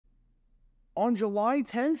On July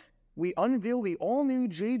 10th, we unveil the all-new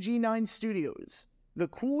JG9 Studios, the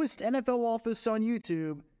coolest NFL office on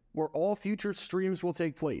YouTube where all future streams will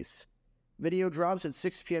take place. Video drops at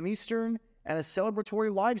 6 p.m. Eastern, and a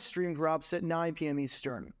celebratory live stream drops at 9 p.m.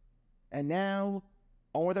 Eastern. And now,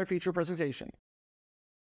 on with our feature presentation.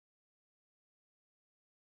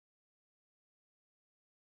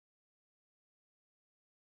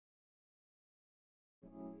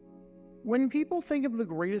 When people think of the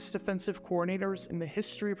greatest defensive coordinators in the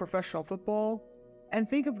history of professional football, and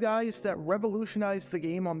think of guys that revolutionized the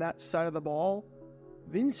game on that side of the ball,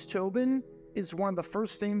 Vince Tobin is one of the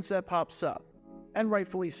first names that pops up, and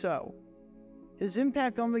rightfully so. His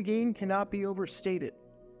impact on the game cannot be overstated,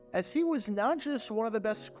 as he was not just one of the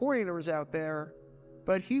best coordinators out there,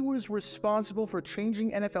 but he was responsible for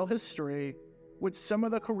changing NFL history with some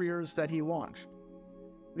of the careers that he launched.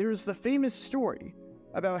 There's the famous story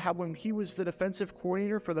about how when he was the defensive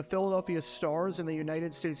coordinator for the Philadelphia Stars in the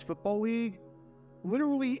United States Football League,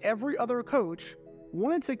 literally every other coach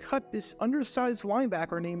wanted to cut this undersized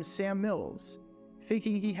linebacker named Sam Mills,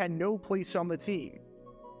 thinking he had no place on the team.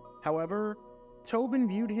 However, Tobin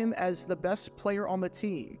viewed him as the best player on the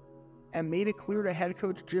team and made it clear to head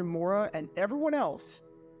coach Jim Mora and everyone else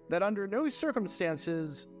that under no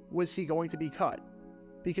circumstances was he going to be cut,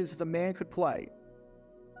 because the man could play.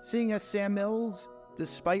 Seeing as Sam Mills,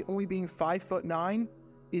 despite only being 5'9",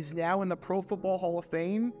 is now in the Pro Football Hall of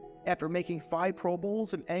Fame after making 5 Pro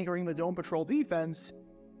Bowls and anchoring the Dome Patrol defense,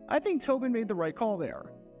 I think Tobin made the right call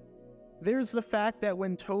there. There's the fact that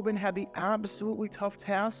when Tobin had the absolutely tough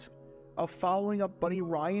task of following up Buddy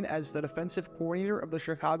Ryan as the defensive coordinator of the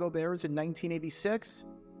Chicago Bears in 1986,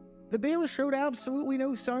 the Bears showed absolutely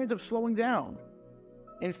no signs of slowing down.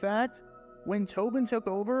 In fact, when Tobin took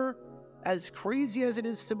over, as crazy as it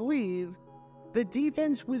is to believe, the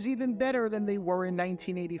defense was even better than they were in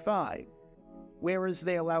 1985. Whereas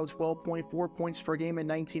they allowed 12.4 points per game in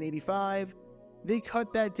 1985, they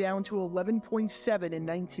cut that down to 11.7 in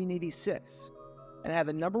 1986, and had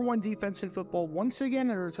the #1 defense in football once again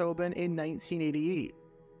under Tobin in 1988,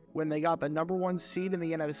 when they got the #1 seed in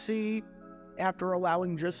the NFC after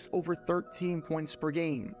allowing just over 13 points per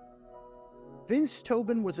game. Vince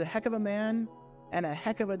Tobin was a heck of a man and a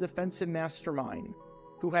heck of a defensive mastermind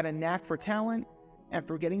who had a knack for talent and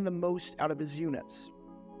for getting the most out of his units.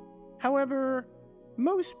 However,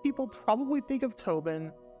 most people probably think of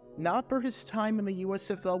Tobin not for his time in the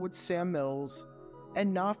USFL with Sam Mills,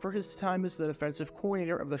 and not for his time as the defensive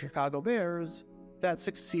coordinator of the Chicago Bears that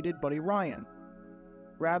succeeded Buddy Ryan.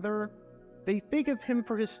 Rather, they think of him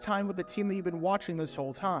for his time with the team that you've been watching this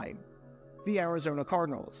whole time, the Arizona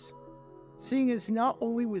Cardinals. Seeing as not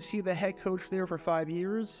only was he the head coach there for 5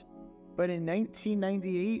 years, but in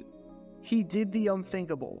 1998, he did the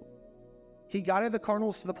unthinkable. He guided the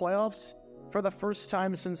Cardinals to the playoffs for the first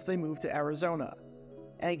time since they moved to Arizona,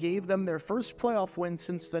 and gave them their first playoff win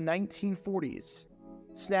since the 1940s,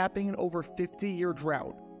 snapping an over 50-year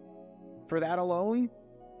drought. For that alone,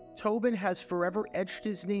 Tobin has forever etched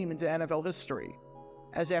his name into NFL history,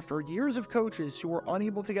 as after years of coaches who were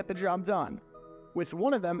unable to get the job done, with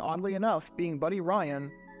one of them, oddly enough, being Buddy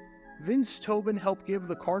Ryan, Vince Tobin helped give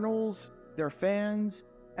the Cardinals, their fans,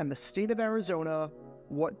 and the state of Arizona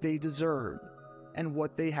what they deserved and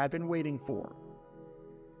what they had been waiting for.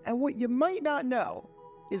 And what you might not know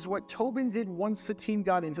is what Tobin did once the team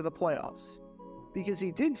got into the playoffs, because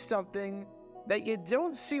he did something that you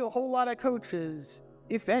don't see a whole lot of coaches,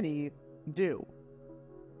 if any, do.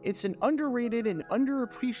 It's an underrated and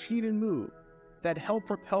underappreciated move that helped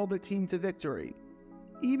propel the team to victory,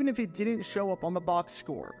 even if it didn't show up on the box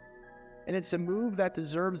score. And it's a move that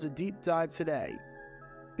deserves a deep dive today,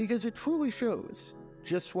 because it truly shows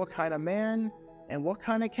just what kind of man and what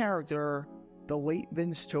kind of character the late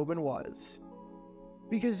Vince Tobin was.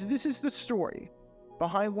 Because this is the story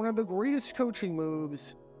behind one of the greatest coaching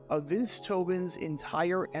moves of Vince Tobin's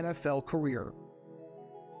entire NFL career.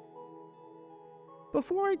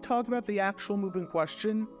 Before I talk about the actual move in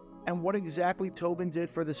question and what exactly Tobin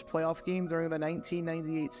did for this playoff game during the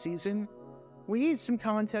 1998 season, we need some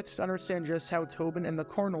context to understand just how Tobin and the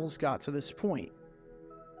Cardinals got to this point.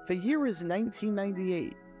 The year is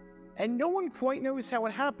 1998, and no one quite knows how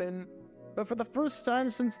it happened, but for the first time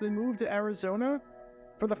since they moved to Arizona,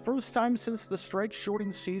 for the first time since the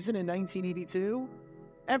strike-shortened season in 1982,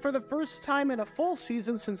 and for the first time in a full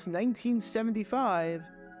season since 1975,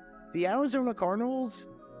 the Arizona Cardinals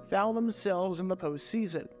found themselves in the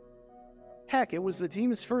postseason. Heck, it was the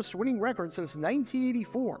team's first winning record since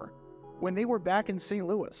 1984, when they were back in St.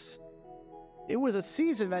 Louis. It was a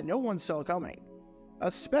season that no one saw coming,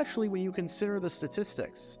 especially when you consider the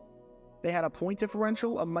statistics. They had a point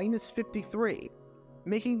differential of -53,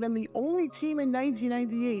 making them the only team in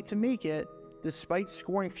 1998 to make it despite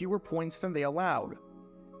scoring fewer points than they allowed.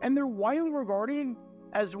 And they're widely regarded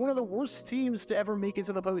as one of the worst teams to ever make it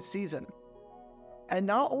to the postseason. And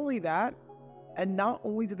not only that, and not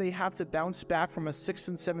only did they have to bounce back from a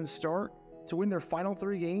 6-7 start to win their final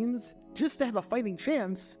 3 games just to have a fighting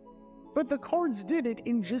chance, but the Cards did it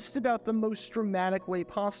in just about the most dramatic way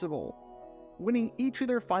possible, winning each of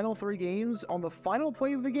their final 3 games on the final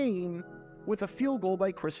play of the game with a field goal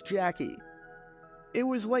by Chris Jackie. It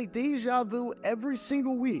was like deja vu every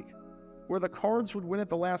single week, where the Cards would win at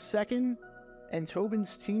the last second, and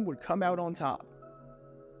Tobin's team would come out on top.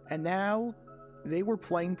 And now, they were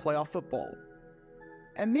playing playoff football.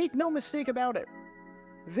 And make no mistake about it,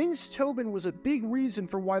 Vince Tobin was a big reason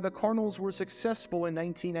for why the Cardinals were successful in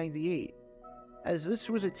 1998, as this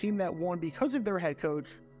was a team that won because of their head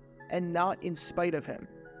coach, and not in spite of him.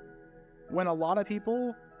 When a lot of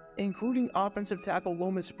people, including offensive tackle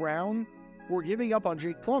Lomas Brown, were giving up on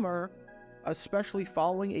Jake Plummer, especially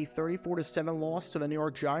following a 34-7 loss to the New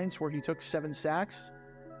York Giants where he took 7 sacks,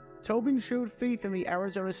 Tobin showed faith in the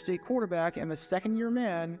Arizona State quarterback and the second-year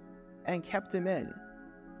man and kept him in.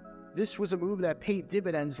 This was a move that paid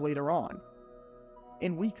dividends later on.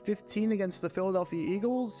 In Week 15 against the Philadelphia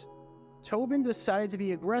Eagles, Tobin decided to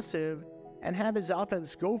be aggressive and have his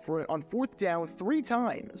offense go for it on 4th down 3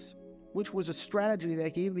 times, which was a strategy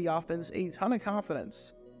that gave the offense a ton of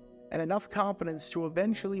confidence, and enough confidence to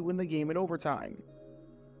eventually win the game in overtime.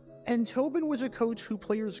 And Tobin was a coach who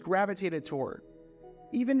players gravitated toward,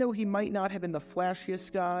 even though he might not have been the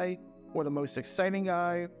flashiest guy, or the most exciting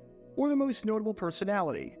guy, or the most notable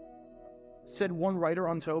personality. Said one writer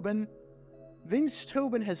on Tobin, "Vince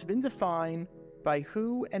Tobin has been defined by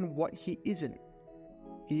who and what he isn't.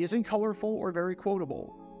 He isn't colorful or very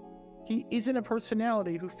quotable. He isn't a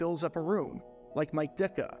personality who fills up a room, like Mike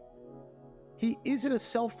Ditka. He isn't a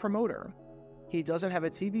self-promoter. He doesn't have a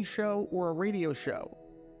TV show or a radio show.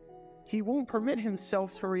 He won't permit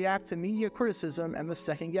himself to react to media criticism and the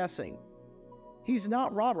second-guessing. He's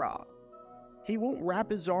not rah-rah. He won't wrap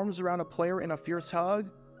his arms around a player in a fierce hug,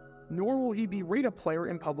 nor will he berate a player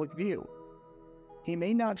in public view. He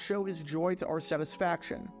may not show his joy to our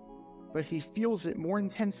satisfaction, but he feels it more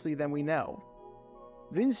intensely than we know.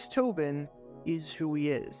 Vince Tobin is who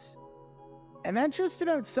he is." And that just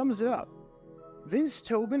about sums it up. Vince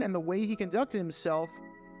Tobin and the way he conducted himself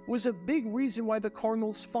was a big reason why the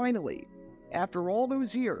Cardinals finally, after all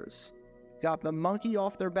those years, got the monkey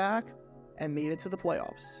off their back and made it to the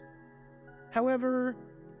playoffs. However,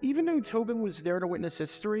 even though Tobin was there to witness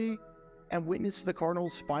history and witness the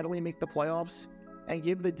Cardinals finally make the playoffs and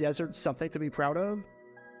give the desert something to be proud of,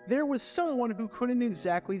 there was someone who couldn't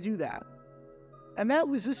exactly do that. And that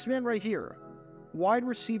was this man right here, wide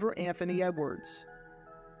receiver Anthony Edwards.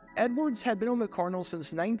 Edwards had been on the Cardinals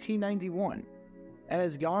since 1991 and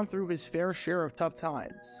has gone through his fair share of tough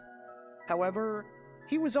times. However,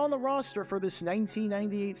 he was on the roster for this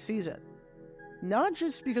 1998 season, not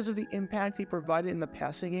just because of the impact he provided in the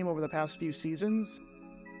passing game over the past few seasons,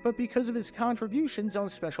 but because of his contributions on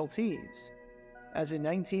special teams. As in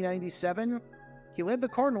 1997, he led the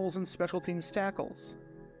Cardinals in special teams tackles.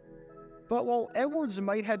 But while Edwards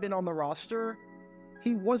might have been on the roster,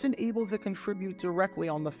 he wasn't able to contribute directly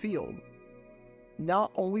on the field.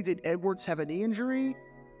 Not only did Edwards have a knee injury,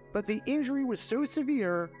 but the injury was so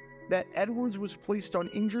severe that Edwards was placed on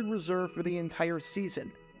injured reserve for the entire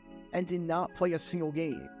season and did not play a single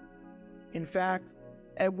game. In fact,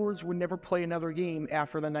 Edwards would never play another game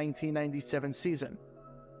after the 1997 season.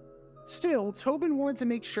 Still, Tobin wanted to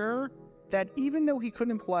make sure that even though he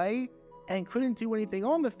couldn't play and couldn't do anything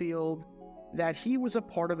on the field, that he was a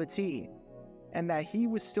part of the team, and that he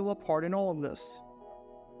was still a part in all of this.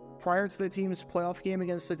 Prior to the team's playoff game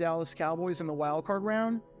against the Dallas Cowboys in the wildcard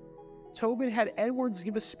round, Tobin had Edwards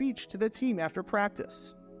give a speech to the team after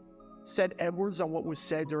practice. Said Edwards on what was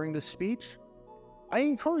said during the speech, "I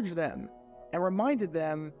encouraged them and reminded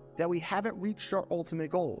them that we haven't reached our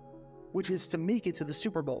ultimate goal, which is to make it to the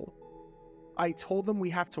Super Bowl. I told them we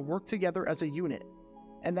have to work together as a unit,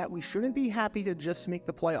 and that we shouldn't be happy to just make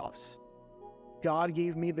the playoffs. God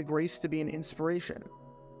gave me the grace to be an inspiration,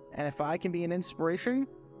 and if I can be an inspiration,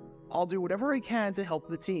 I'll do whatever I can to help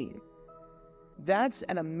the team." That's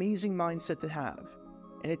an amazing mindset to have,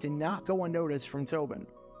 and it did not go unnoticed from Tobin.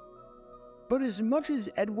 But as much as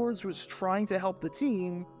Edwards was trying to help the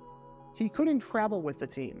team, he couldn't travel with the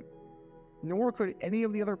team, nor could any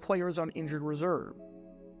of the other players on injured reserve,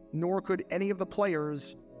 nor could any of the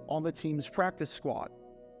players on the team's practice squad.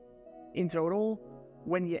 In total,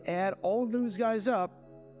 when you add all of those guys up,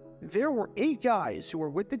 There were 8 guys who were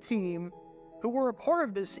with the team who were a part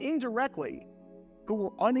of this indirectly, who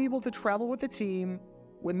were unable to travel with the team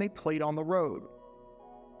when they played on the road.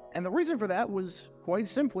 And the reason for that was, quite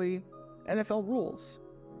simply, NFL rules.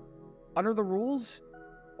 Under the rules,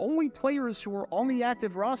 only players who are on the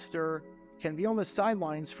active roster can be on the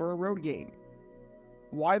sidelines for a road game.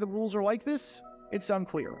 Why the rules are like this? It's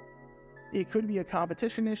unclear. It could be a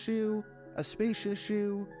competition issue, a space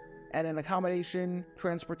issue, and an accommodation,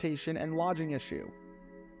 transportation, and lodging issue.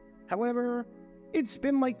 However, it's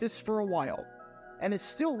been like this for a while, and it's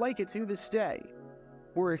still like it to this day,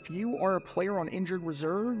 where if you are a player on injured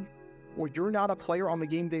reserve, or you're not a player on the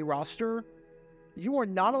game day roster, you are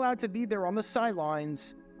not allowed to be there on the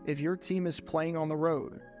sidelines if your team is playing on the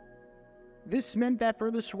road. This meant that for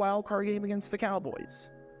this wildcard game against the Cowboys,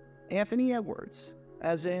 Anthony Edwards,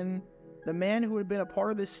 as in the man who had been a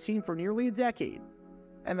part of this team for nearly a decade,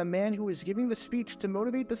 and the man who was giving the speech to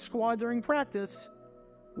motivate the squad during practice,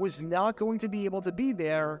 was not going to be able to be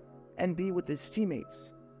there and be with his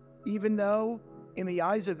teammates, even though, in the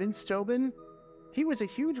eyes of Vince Tobin, he was a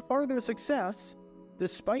huge part of their success,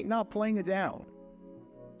 despite not playing it down.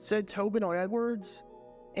 Said Tobin on Edwards,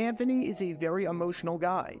 "Anthony is a very emotional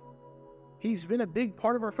guy. He's been a big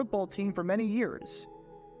part of our football team for many years.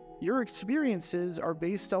 Your experiences are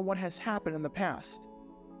based on what has happened in the past.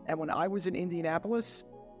 And when I was in Indianapolis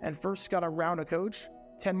and first got around a coach,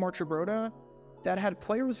 Ten Marchibroda, that had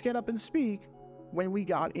players get up and speak when we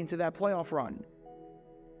got into that playoff run.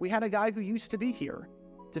 We had a guy who used to be here,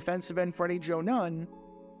 defensive end Freddie Joe Nunn,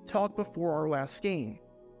 talk before our last game.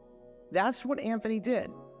 That's what Anthony did.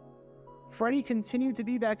 Freddie continued to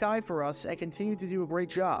be that guy for us and continued to do a great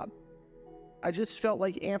job. I just felt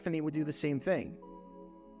like Anthony would do the same thing."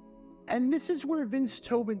 And this is where Vince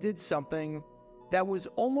Tobin did something that was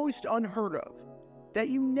almost unheard of, that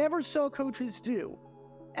you never saw coaches do,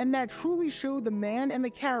 and that truly showed the man and the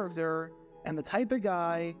character and the type of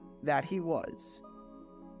guy that he was.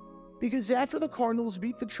 Because after the Cardinals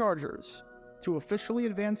beat the Chargers to officially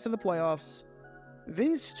advance to the playoffs,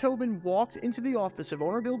 Vince Tobin walked into the office of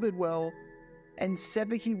owner Bill Bidwell and said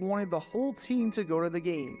that he wanted the whole team to go to the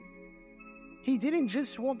game. He didn't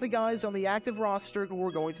just want the guys on the active roster who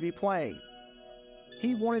were going to be playing.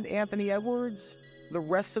 He wanted Anthony Edwards, the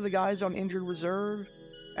rest of the guys on injured reserve,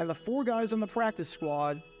 and the 4 guys on the practice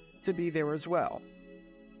squad to be there as well.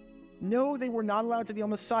 No, they were not allowed to be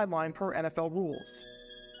on the sideline per NFL rules,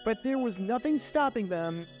 but there was nothing stopping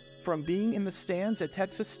them from being in the stands at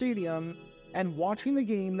Texas Stadium and watching the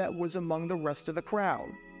game that was among the rest of the crowd.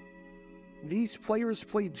 These players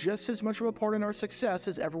played just as much of a part in our success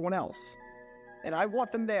as everyone else, and I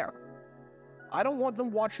want them there. I don't want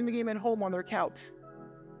them watching the game at home on their couch.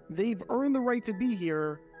 They've earned the right to be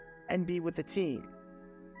here and be with the team.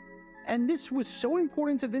 And this was so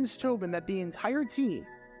important to Vince Tobin that the entire team,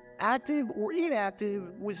 active or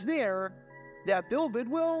inactive, was there, that Bill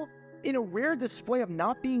Bidwell, in a rare display of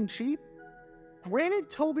not being cheap, granted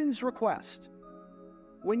Tobin's request.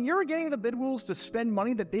 When you're getting the Bidwells to spend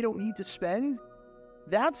money that they don't need to spend,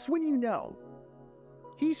 that's when you know.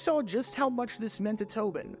 He saw just how much this meant to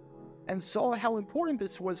Tobin, and saw how important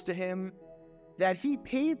this was to him, that he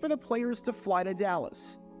paid for the players to fly to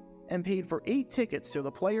Dallas, and paid for 8 tickets so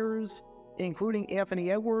the players, including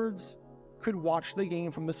Anthony Edwards, could watch the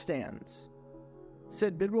game from the stands.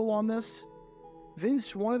 Said Bidwell on this,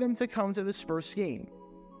 "Vince wanted them to come to this first game,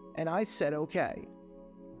 and I said okay.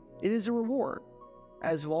 It is a reward,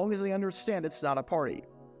 as long as they understand it's not a party."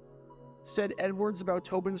 Said Edwards about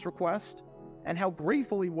Tobin's request, and how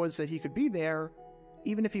grateful he was that he could be there,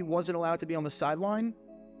 even if he wasn't allowed to be on the sideline.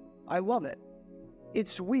 "I love it.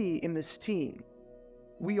 It's we in this team.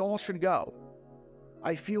 We all should go.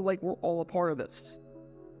 I feel like we're all a part of this."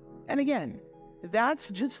 And again, that's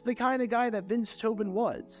just the kind of guy that Vince Tobin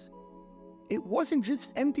was. It wasn't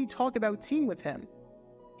just empty talk about team with him.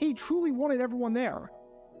 He truly wanted everyone there,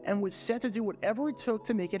 and was set to do whatever it took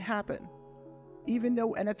to make it happen, even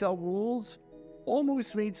though NFL rules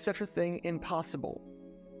almost made such a thing impossible.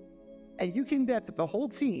 And you can bet that the whole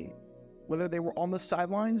team, whether they were on the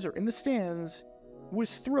sidelines or in the stands,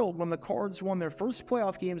 was thrilled when the Cards won their first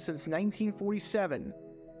playoff game since 1947,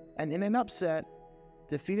 and in an upset,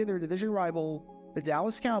 defeated their division rival, the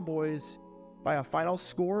Dallas Cowboys, by a final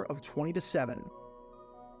score of 20-7.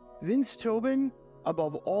 Vince Tobin,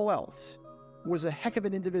 above all else, was a heck of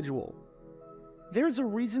an individual. There's a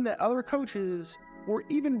reason that other coaches were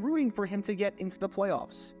even rooting for him to get into the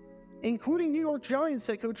playoffs, including New York Giants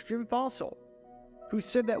head coach Jim Fassel, who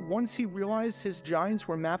said that once he realized his Giants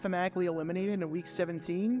were mathematically eliminated in Week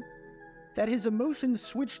 17, that his emotions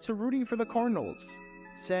switched to rooting for the Cardinals,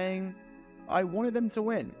 saying, "I wanted them to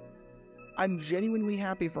win. I'm genuinely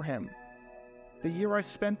happy for him. The year I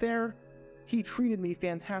spent there, he treated me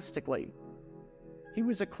fantastically. He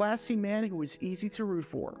was a classy man who was easy to root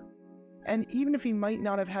for. And even if he might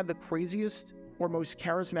not have had the craziest or most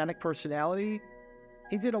charismatic personality,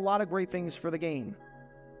 he did a lot of great things for the game.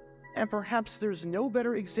 And perhaps there's no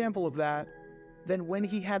better example of that than when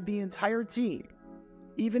he had the entire team,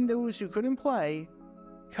 even those who couldn't play,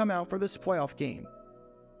 come out for this playoff game,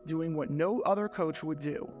 doing what no other coach would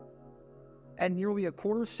do. And nearly a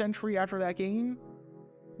quarter century after that game,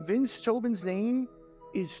 Vince Tobin's name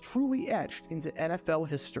is truly etched into NFL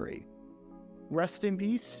history. Rest in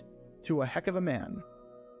peace to a heck of a man.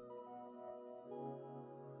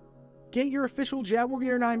 Get your official Jaguar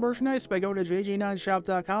Gear 9 merchandise by going to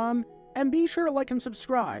jj9shop.com, and be sure to like and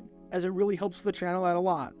subscribe, as it really helps the channel out a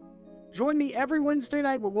lot. Join me every Wednesday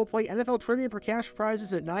night where we'll play NFL Trivia for cash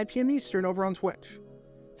prizes at 9 p.m. Eastern over on Twitch.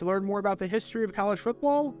 To learn more about the history of college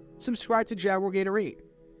football, subscribe to Jaguar Gator 8.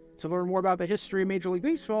 To learn more about the history of Major League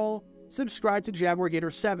Baseball, subscribe to Jaguar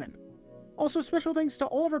Gator 7. Also, special thanks to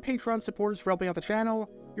all of our Patreon supporters for helping out the channel.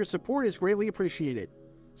 Your support is greatly appreciated.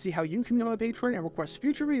 See how you can become a patron and request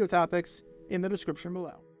future video topics in the description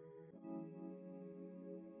below.